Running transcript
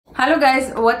Hello guys,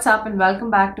 what's up and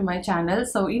welcome back to my channel.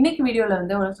 So இன்னைக்கு வீடியோல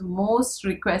வந்து one of the most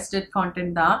requested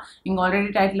content தான். நீங்க already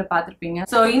டைட்டில்ல பார்த்திருப்பீங்க.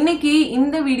 So இன்னைக்கு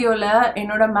இந்த வீடியோல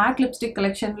என்னோட MAC lipstick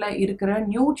collectionல இருக்கிற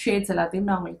nude shades எல்லாத்தையும்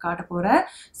நான் உங்களுக்கு காட்ட போறேன்.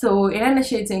 So என்னென்ன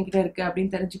shades என்கிட்ட இருக்கு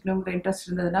அப்படினு தெரிஞ்சுக்கணும்ங்கற இன்ட்ரஸ்ட்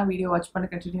இருந்ததுனா வீடியோ வாட்ச் பண்ண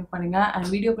கண்டினியூ பண்ணுங்க. And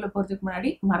வீடியோக்குள்ள போறதுக்கு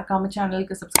முன்னாடி மறக்காம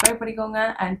சேனலுக்கு subscribe பண்ணிக்கோங்க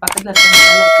and பக்கத்துல இருக்க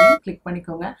bell icon click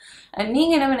பண்ணிக்கோங்க. And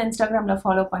நீங்க என்ன Instagramல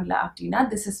follow பண்ணல அப்படினா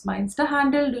this is my Insta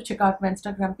handle. Do check out my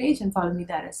Instagram page and follow me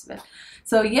there as well.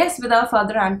 So yes, without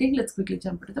further ado, let's quickly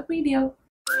jump into the video.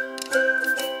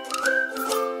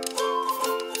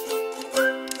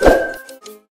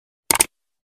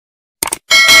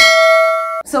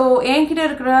 So, என்கிட்ட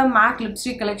இருக்கிற MAC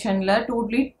lipstick collectionல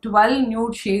totally 12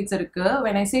 nude shades இருக்கு.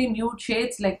 When I say nude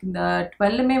shades, like இந்த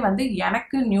 12மே வந்து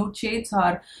எனக்கு nude shades or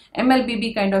MLBB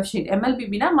kind of shade.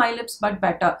 MLBB na my lips but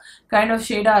better kind of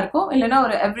shade இருக்கும். இல்லனா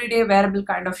ஒரு everyday wearable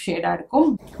kind of shade இருக்கும்.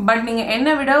 But நீங்க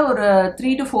என்ன விட ஒரு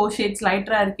 3 to 4 shades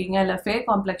lighter இருக்கீங்க இல்ல fair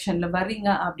complexionல வர்றீங்க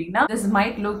அப்படினா this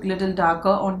might look little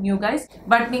darker on you guys.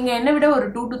 But நீங்க என்ன விட ஒரு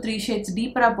 2 to 3 shades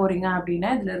deeper போறீங்க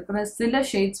அப்படினா இதுல இருக்கிற சில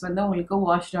shades வந்து உங்களுக்கு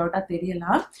washed out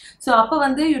தெரியலாம். So அப்ப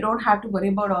வந்து you don't have to worry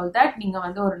about all that. நீங்க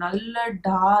வந்து ஒரு நல்ல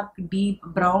dark deep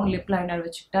brown lip liner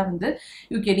வச்சிட்டா வந்து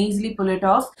you can easily pull it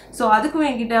off. So அதுக்கும்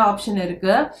என்கிட்ட ஆப்ஷன்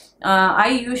இருக்கு.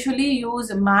 I usually use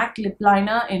MAC lip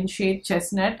liner in shade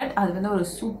chestnut. அது வந்து ஒரு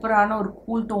சூப்பரான ஒரு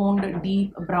cool toned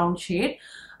deep brown shade.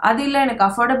 அதில எனக்கு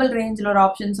affordable range ஒரு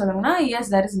ஆப்ஷன் சொல்லுங்கன்னா yes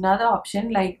there is another option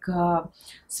like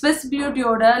Swiss Beauty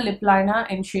oda lip liner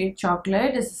in shade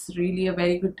chocolate is really a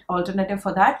very good alternative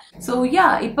for that. So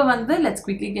yeah, இப்போ வந்து let's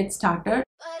quickly get started.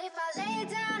 But if I lay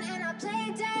down and I play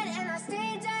dead and I stay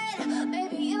dead,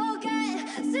 maybe you'll get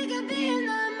sick of being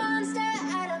the monster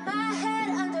out of my head,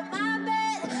 under my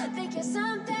bed, thinking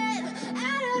something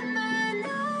out of my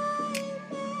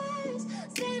nightmares,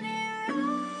 standing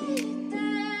right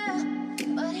there.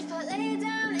 But if I lay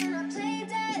down and I play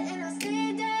dead and I stay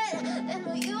dead, then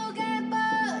will you get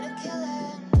bored of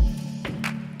killing me?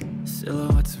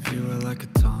 Silhouettes of you are like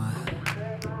a taunt.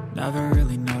 Never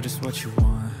really know just what you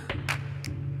want.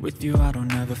 With you I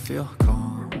don't ever feel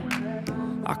calm.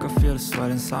 I can feel the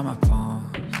sweat inside my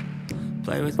palms.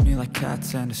 Play with me like cats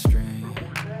and a string.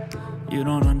 You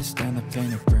don't understand the pain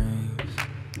it brings.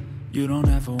 You don't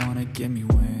ever wanna give me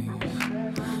wings.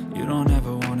 You don't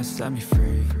ever wanna set me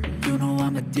free. You know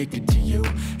I'm addicted to you,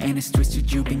 and it's twisted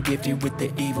you've been gifted with the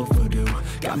evil voodoo.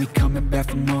 Got me coming back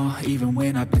for more, even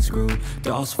when I've been screwed.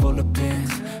 Dolls full of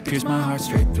pins, pierce my heart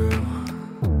straight through.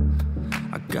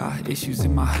 I got issues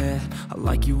in my head, I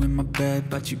like you in my bed,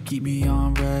 but you keep me on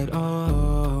red.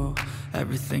 Oh,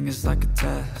 everything is like a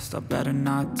test, I better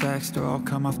not text or I'll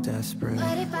come off desperate.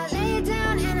 But if I lay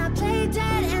down and I play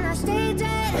dead and I stay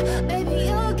dead, baby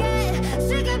you'll get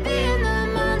sick of being the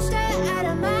monster out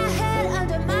of my head,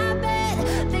 under my bed,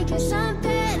 thinking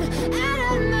something out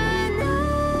of my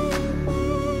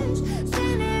nightmares,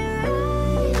 standing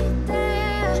right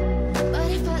there. But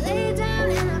if I lay down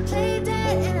and I play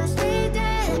dead and I stay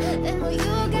dead, then will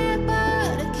you get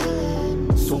bored of killing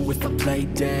me? So if I play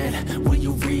dead, will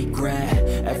you regret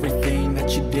everything that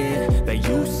you did, that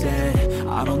you said?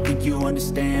 I don't think you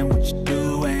understand what you're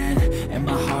doing, and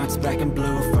my heart's black and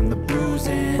blue from the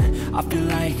bruising. I feel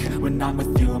like when I'm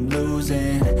with you I'm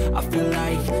losing. I feel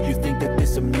like you think that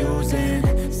this amusing,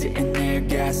 sitting there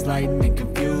gaslighting and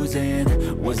confusing.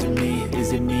 Was it me? Is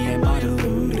it me? Am I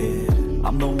deluded?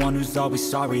 I'm the one who's always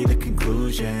sorry, the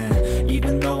conclusion,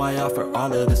 even though I offer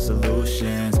all of the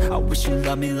solutions. I wish you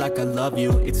loved me like I love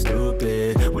you, it's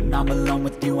stupid. When I'm alone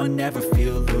with you I never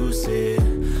feel lucid.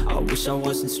 I wish I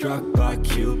wasn't struck by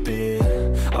Cupid.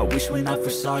 I wish when I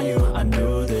first saw you I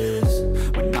knew this.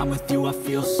 When I'm with you I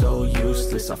feel so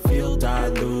useless, I feel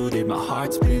diluted, my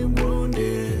heart's been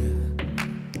wounded.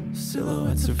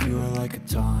 Silhouettes of you are like a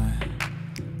taunt.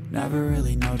 Never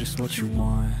really know just what you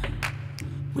want.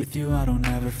 With you I don't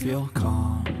ever feel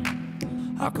calm.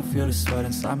 I can feel the sweat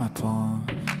inside my palms.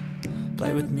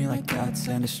 Play with me like cats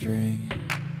and a string.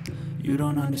 You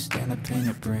don't understand the pain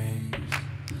it brings.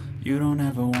 You don't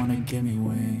ever wanna give me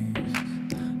wings.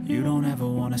 You don't ever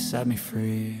wanna set me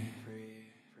free.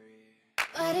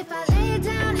 But if I lay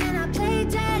down and I play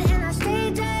dead and I stay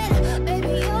dead,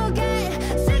 baby you'll get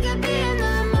sick of being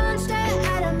the monster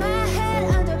out of my head,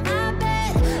 under my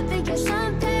bed, thinking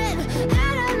something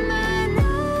out of my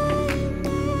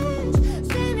nightmares,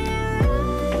 standing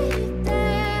right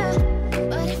there.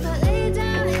 But if I lay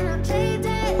down and I play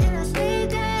dead and I stay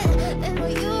dead, then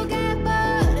will you get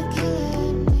bored of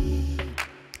killing me?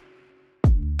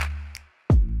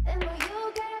 Then will you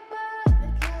get bored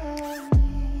of killing me?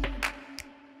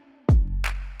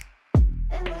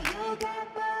 Then will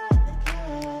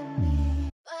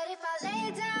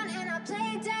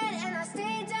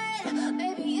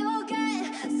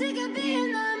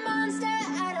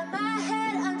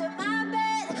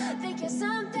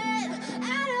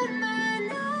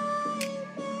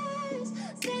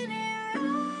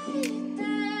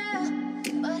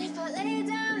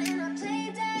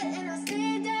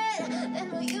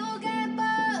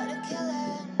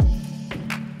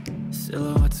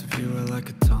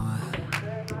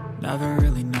Never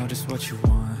really know just what you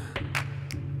want.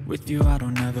 With you I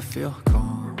don't ever feel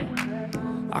calm.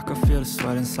 I can feel the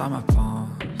sweat inside my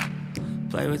palms.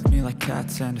 Play with me like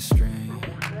cats and a string.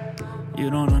 You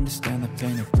don't understand the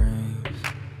pain it brings.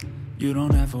 You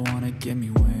don't ever wanna give me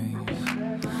wings.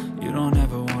 You don't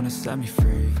ever wanna set me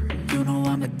free. You know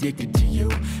I'm addicted to you,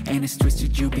 and it's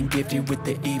twisted, you've been gifted with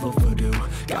the evil voodoo.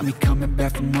 Got me coming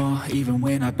back for more, even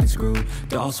when I've been screwed.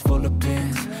 Dolls full of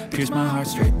pins, pierce my heart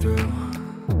straight through.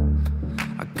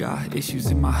 I got issues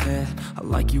in my head, I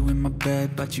like you in my bed,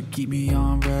 but you keep me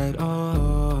on red.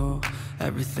 Oh,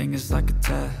 everything is like a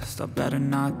test, I better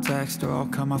not text or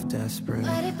I'll come off desperate.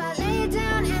 But if I lay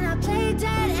down and I play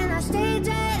dead and I stay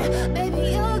dead, baby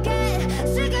you'll get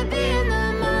sick of being the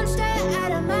monster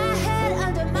out of my head,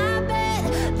 under my bed,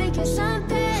 think you're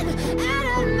something out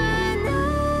of my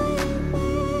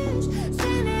nightmares,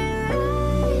 standing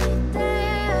right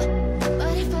there.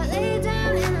 But if I lay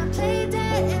down and I play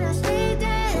dead and I stay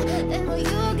dead, then will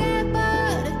you get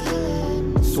bored of killing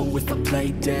me? So if I play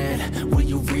dead, will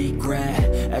you regret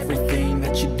everything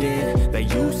that you did, that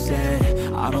you said?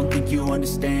 I don't think you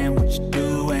understand what you're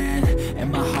doing, and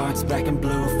my heart's black and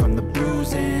blue from the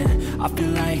bruising. I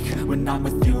feel like when I'm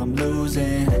with you I'm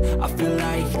losing. I feel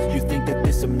like you think that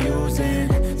this amusing,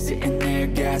 sitting there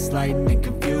gaslighting and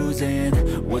confusing.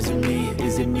 Was it me?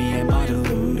 Is it me? Am I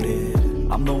deluded?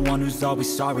 I'm the one who's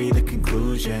always sorry, the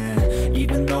conclusion,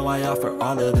 even though I offer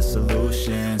all of the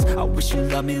solutions. I wish you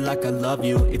loved me like I love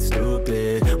you, it's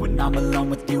stupid. When I'm alone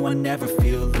with you I never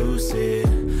feel lucid.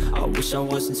 I wish I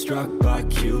wasn't struck by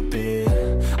Cupid.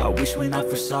 I wish when I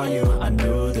first saw you I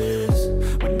knew this.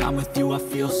 When I'm with you I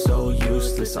feel so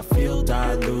useless, I feel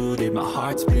diluted, my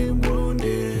heart's been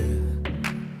wounded.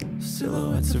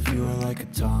 Silhouettes of you are like a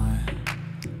taunt,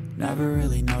 never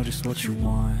really know just what you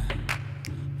want.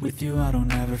 With you I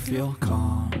don't ever feel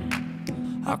calm,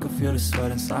 I can feel the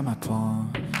sweat inside my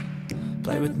palms.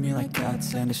 Play with me like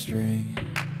cats and a string.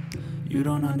 You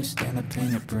don't understand the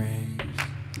pain it brings.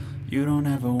 You don't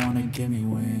ever wanna give me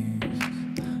wings.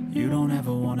 You don't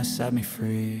ever wanna set me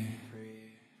free.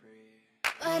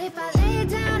 But if I lay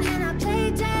down and I play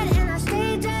dead and I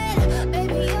stay dead,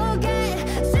 baby you'll get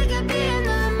sick of being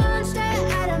the monster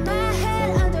out of my head,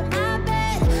 under my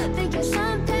bed, think you're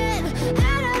something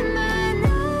out of my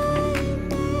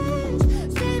nightmares,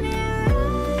 standing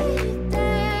right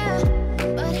there.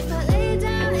 But if I lay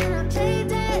down and I play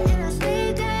dead and I stay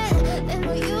dead, then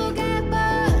will you get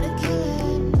bored of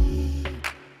killing me?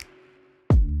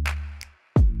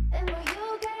 Then will you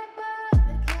get bored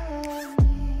of killing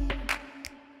me?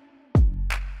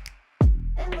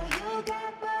 And will you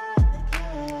get bored of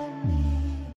killing me?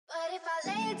 But if I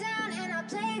lay down and I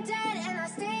play dead and I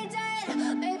stay dead,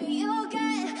 baby you'll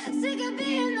get sick of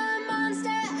being the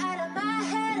monster out of my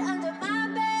head, under my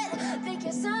bed, think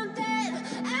you're something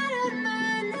out of my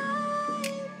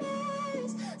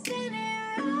nightmares, standing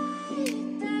right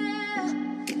there.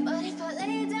 But if I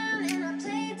lay down and I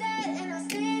play dead and I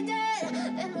stay dead,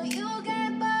 then will you get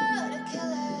bored of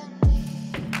killing me?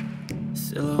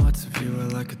 Silhouettes of you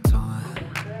are like a taunt,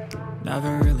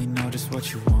 never really know just what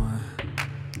you want.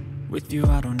 With you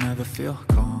I don't ever feel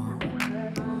calm,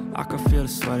 I can feel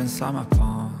the sweat inside my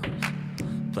palms.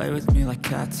 Play with me like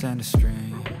cats and a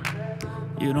string.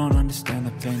 You don't understand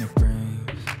the pain it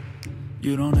brings.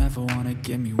 You don't ever wanna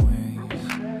give me wings.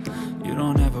 You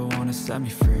don't ever wanna set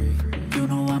me free. You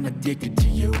know I'm addicted to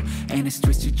you, and it's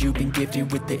twisted, you've been gifted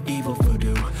with the evil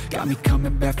voodoo. Got me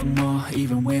coming back for more,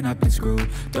 even when I've been screwed.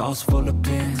 Dolls full of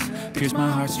pins, pierce my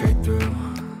heart straight through.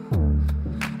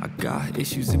 I got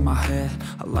issues in my head,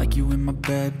 I like you in my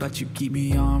bed, but you keep me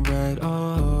on red.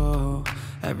 Oh,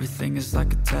 everything is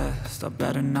like a test, I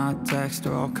better not text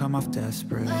or I'll come off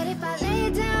desperate. But if I lay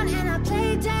down and I play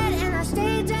dead and I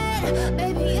stay dead,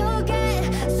 baby you'll get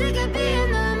sick of being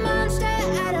the monster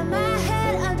out of my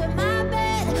head, under my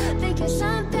bed, think you're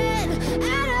something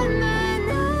out of my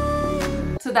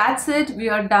nightmares. So that's it, we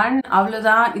are done.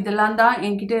 அவ்வளவுதான், இதெல்லாம் தான்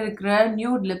என்கிட்ட இருக்கிற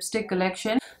nude lipstick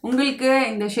collection. உங்களுக்கு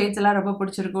இந்த shades எல்லாம் ரொம்ப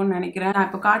பிடிச்சிருக்கும்னு நினைக்கிறேன். நான்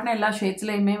இப்போ காட்டின எல்லா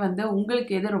ஷேட்ஸ்லையுமே வந்து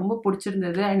உங்களுக்கு எது ரொம்ப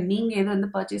பிடிச்சிருந்தது அண்ட் நீங்கள் எது வந்து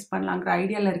பர்ச்சேஸ் பண்ணலாங்கிற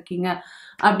ஐடியாவில் இருக்கீங்க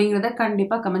அப்படிங்கிறத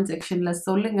கண்டிப்பாக கமெண்ட் செக்ஷனில்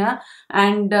சொல்லுங்கள்.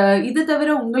 அண்ட் இது தவிர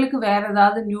உங்களுக்கு வேறு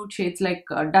ஏதாவது nude shades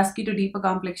like dusky to deeper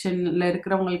காம்ப்ளெக்ஷனில்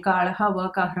இருக்கிறவங்களுக்கு அழகாக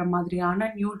ஒர்க் ஆகிற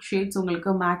மாதிரியான நியூட் ஷேட்ஸ்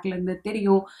உங்களுக்கு மேக்லேருந்து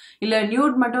தெரியும், இல்லை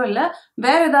நியூட் மட்டும் இல்லை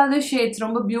வேறு ஏதாவது ஷேட்ஸ்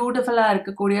ரொம்ப பியூட்டிஃபுல்லாக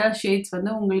இருக்கக்கூடிய ஷேட்ஸ்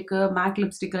வந்து உங்களுக்கு மேக்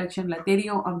லிப்ஸ்டிக் கலெக்ஷனில்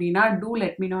தெரியும் அப்படின்னா டூ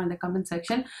லெட் மீ நோ இந்த கமெண்ட்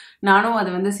செக்ஷன். நானும் அதை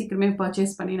வந்து சீக்கிரமே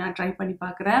பர்ச்சேஸ் பண்ணி நான் ட்ரை பண்ணி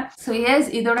பார்க்குறேன். ஸோ எஸ்,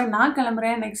 இதோட நான்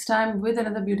கிளம்புறேன். Next time with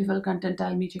another beautiful content.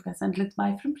 I'll meet you guys, and let's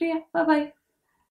bye from Priya. Bye bye.